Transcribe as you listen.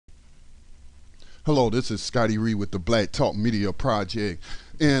Hello, this is Scotty Reed with the Black Talk Media Project.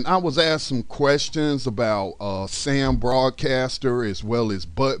 And I was asked some questions about Sam Broadcaster as well as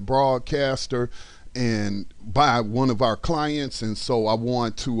Butt Broadcaster and by one of our clients. And so I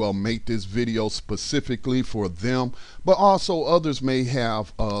want to make this video specifically for them, but also others may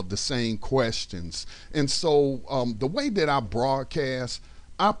have the same questions. And so the way that I broadcast,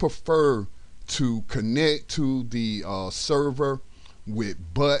 I prefer to connect to the server with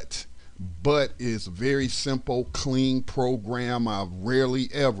Butt. But is a very simple, clean program. I rarely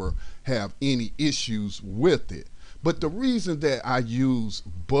ever have any issues with it. But the reason that I use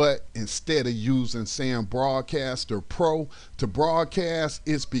Butt instead of using Sam Broadcaster Pro to broadcast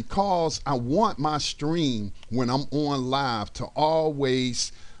is because I want my stream when I'm on live to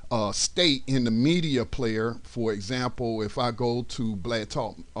always state in the media player. For example, if I go to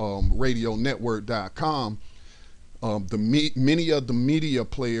blacktalkradionetwork.com, many of the media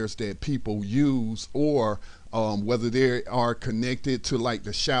players that people use, or whether they are connected to like the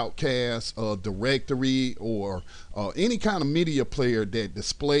Shoutcast directory, or any kind of media player that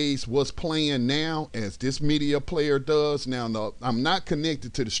displays what's playing now as this media player does. Now, no, I'm not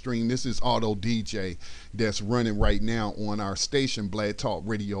connected to the stream. This is Auto DJ that's running right now on our station, Black Talk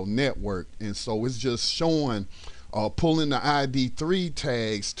Radio Network. And so it's just showing pulling the ID3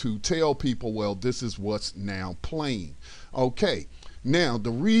 tags to tell people, well, this is what's now playing. Okay, now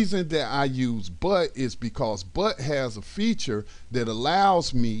the reason that I use Butt is because Butt has a feature that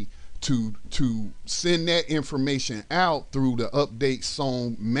allows me to send that information out through the update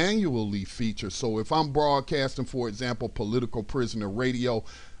song manually feature. So if I'm broadcasting, for example, Political Prisoner Radio,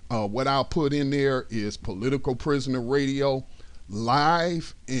 what I'll put in there is Political Prisoner Radio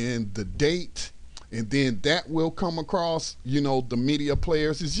live and the date, and then that will come across, the media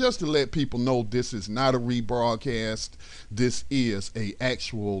players. It's just to let people know this is not a rebroadcast. This is a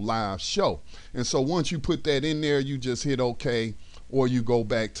actual live show. And so once you put that in there, you just hit OK, or you go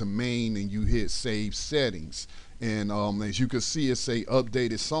back to main and you hit save settings. And as you can see, it say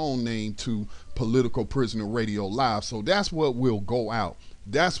updated song name to Political Prisoner Radio Live. So that's what will go out.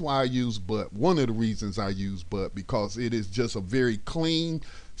 That's why I use Butt. One of the reasons I use Butt, because it is just a very clean,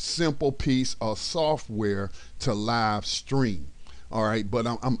 simple piece of software to live stream. All right, but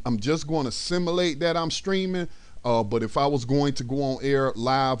I'm just going to simulate that I'm streaming. But if I was going to go on air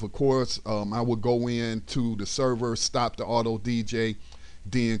live, of course, I would go into the server, stop the Auto DJ,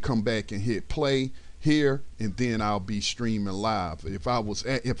 then come back and hit play here, and then I'll be streaming live. If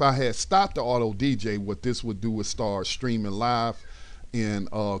I had stopped the Auto DJ, what this would do is start streaming live and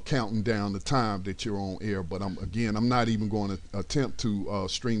counting down the time that you're on air. But I'm not even going to attempt to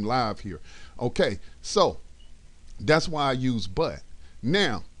stream live here. Okay, so that's why I use Butt.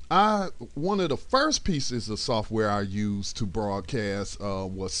 Now, one of the first pieces of software I used to broadcast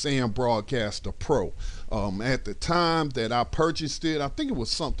was Sam Broadcaster Pro. At the time that I purchased it, I think it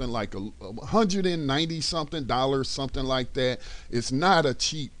was something like $190 something, something like that. It's not a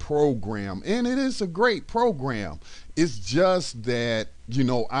cheap program, and it is a great program. It's just that,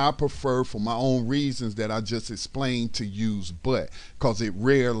 I prefer, for my own reasons that I just explained, to use Butt because it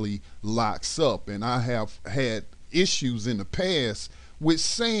rarely locks up. And I have had issues in the past with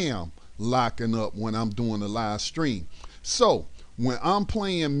Sam locking up when I'm doing a live stream. So when I'm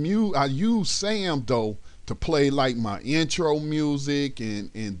playing I use Sam though to play like my intro music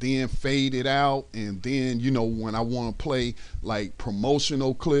and then fade it out. And then, when I want to play like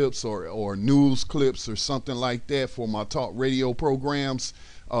promotional clips or news clips or something like that for my talk radio programs,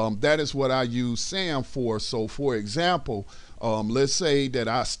 that is what I use Sam for. So for example, let's say that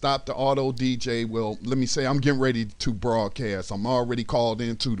I stopped the Auto DJ. Well, let me say I'm getting ready to broadcast. I'm already called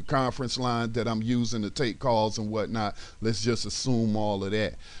into the conference line that I'm using to take calls and whatnot. Let's just assume all of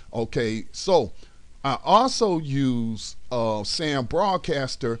that. Okay, so I also use Sam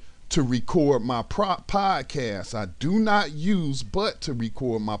Broadcaster to record my podcast. I do not use Butt to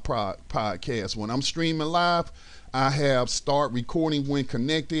record my podcast. When I'm streaming live, I have start recording when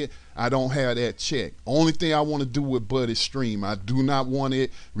connected. I don't have that checked. Only thing I want to do with Butt is stream. I do not want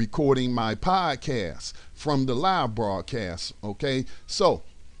it recording my podcast from the live broadcast. Okay, so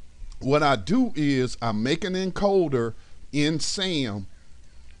what I do is I make an encoder in Sam,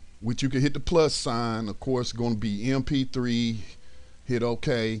 which you can hit the plus sign. Of course, going to be MP3. Hit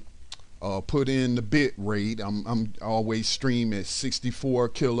OK. Put in the bit rate. I'm always stream at 64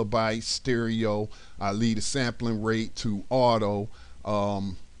 kilobytes stereo. I leave the sampling rate to auto.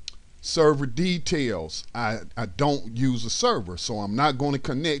 Server details. I don't use a server, so I'm not going to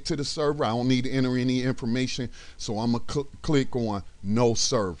connect to the server. I don't need to enter any information, so I'm going to click on no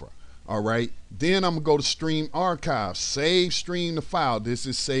server. All right. Then I'm going to go to stream archive, save stream the file. This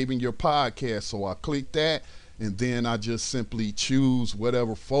is saving your podcast. So I click that, and then I just simply choose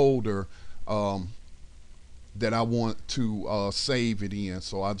whatever folder that I want to save it in.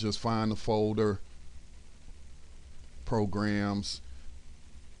 So I just find the folder, programs.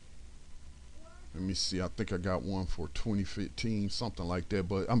 Let me see. I think I got one for 2015, something like that.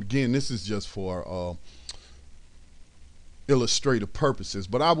 But again, this is just for illustrative purposes.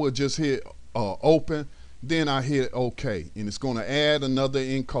 But I would just hit open, then I hit OK, and it's going to add another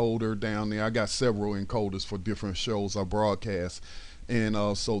encoder down there. I got several encoders for different shows I broadcast. And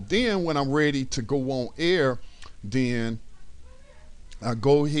so then when I'm ready to go on air, then I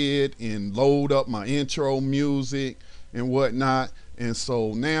go ahead and load up my intro music and whatnot. And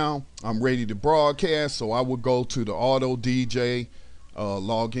so now I'm ready to broadcast. So I would go to the Auto DJ,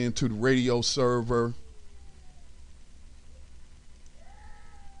 log into the radio server.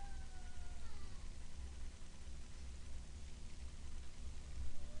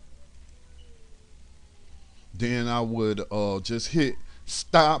 Then I would just hit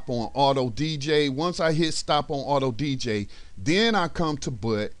stop on Auto DJ. Once I hit stop on Auto DJ, then I come to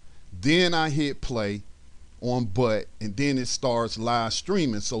butt, then I hit play on butt, and then it starts live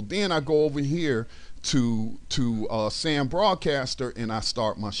streaming. So then I go over here to Sam Broadcaster, and I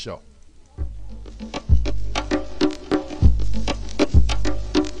start my show.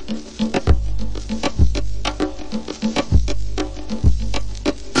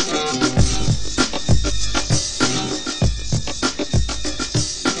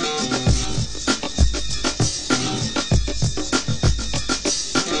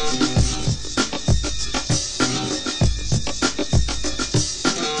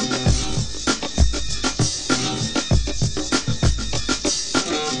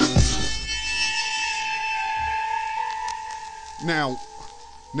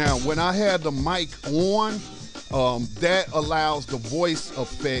 Now, when I had the mic on, that allows the voice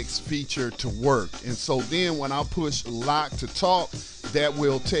effects feature to work. And so then when I push lock to talk, that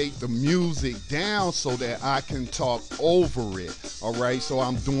will take the music down so that I can talk over it. All right, so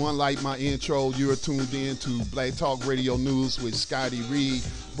I'm doing like my intro. You're tuned in to Black Talk Radio News with Scotty Reed,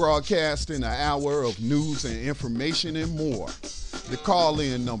 broadcasting an hour of news and information and more. The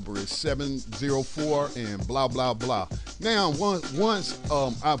call-in number is 704 and blah, blah, blah. Now, once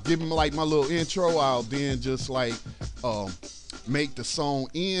I've given like my little intro, I'll then just like make the song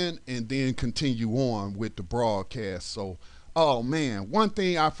end and then continue on with the broadcast. So, oh man, one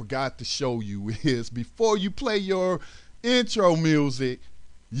thing I forgot to show you is before you play your intro music,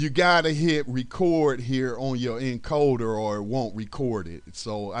 you gotta hit record here on your encoder or it won't record it.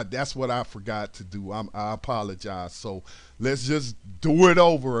 So that's what I forgot to do. I apologize. So let's just do it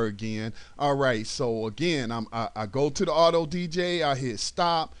over again. All right, so again, I go to the Auto DJ, I hit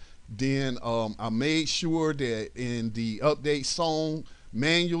stop, then I made sure that in the update song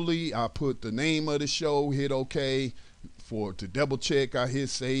manually I put the name of the show, hit OK. To double check, I hit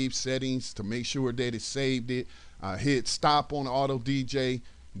save settings to make sure that it saved it. I hit stop on the Auto DJ,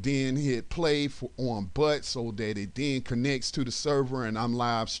 then hit play on butt so that it then connects to the server and I'm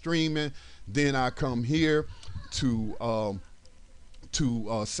live streaming. Then I come here to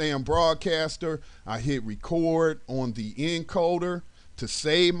Sam Broadcaster. I hit record on the encoder to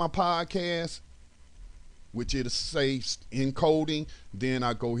save my podcast, which it'll say encoding. Then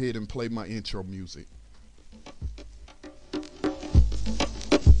I go ahead and play my intro music.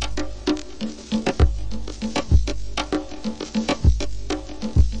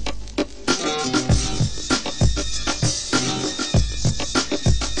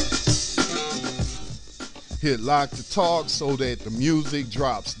 Hit lock to talk so that the music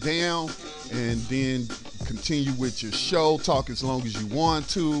drops down, and then continue with your show. Talk as long as you want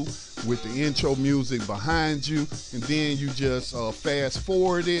to with the intro music behind you, and then you just fast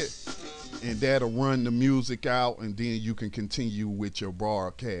forward it, and that'll run the music out, and then you can continue with your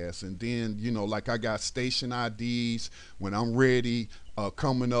broadcast. And then, you know, like I got station IDs when I'm ready,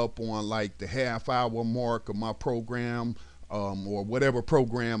 coming up on like the half-hour mark of my program, or whatever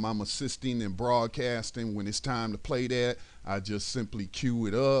program I'm assisting and broadcasting. When it's time to play that, I just simply cue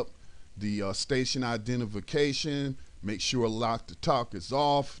it up, the station identification, make sure lock to talk is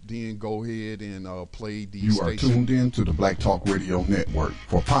off, then go ahead and play the You are tuned in to the Black Talk Radio Network.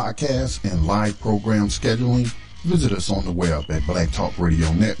 For podcasts and live program scheduling, visit us on the web at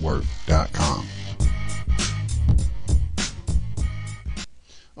blacktalkradionetwork.com.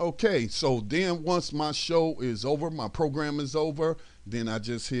 Okay, so then once my show is over, my program is over, then I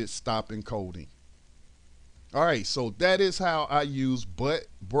just hit stop encoding. All right, so that is how I use Butt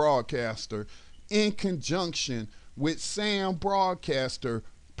Broadcaster in conjunction with Sam Broadcaster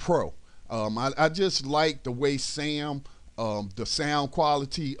Pro. I just like the way Sam, the sound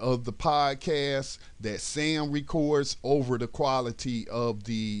quality of the podcast that Sam records over the quality of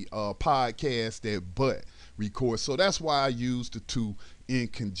the podcast that Butt records. So that's why I use the two in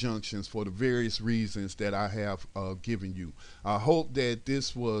conjunctions for the various reasons that I have given you. I hope that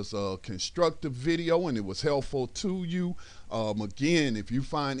this was a constructive video and it was helpful to you. Again, if you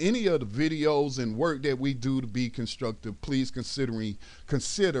find any of the videos and work that we do to be constructive, please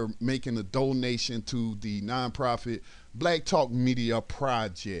consider making a donation to the nonprofit Black Talk Media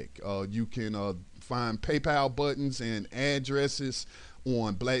Project. You can find PayPal buttons and addresses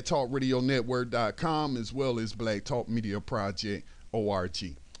on blacktalkradionetwork.com as well as Black Talk Media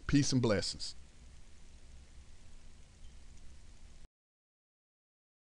Project.org. Peace and blessings.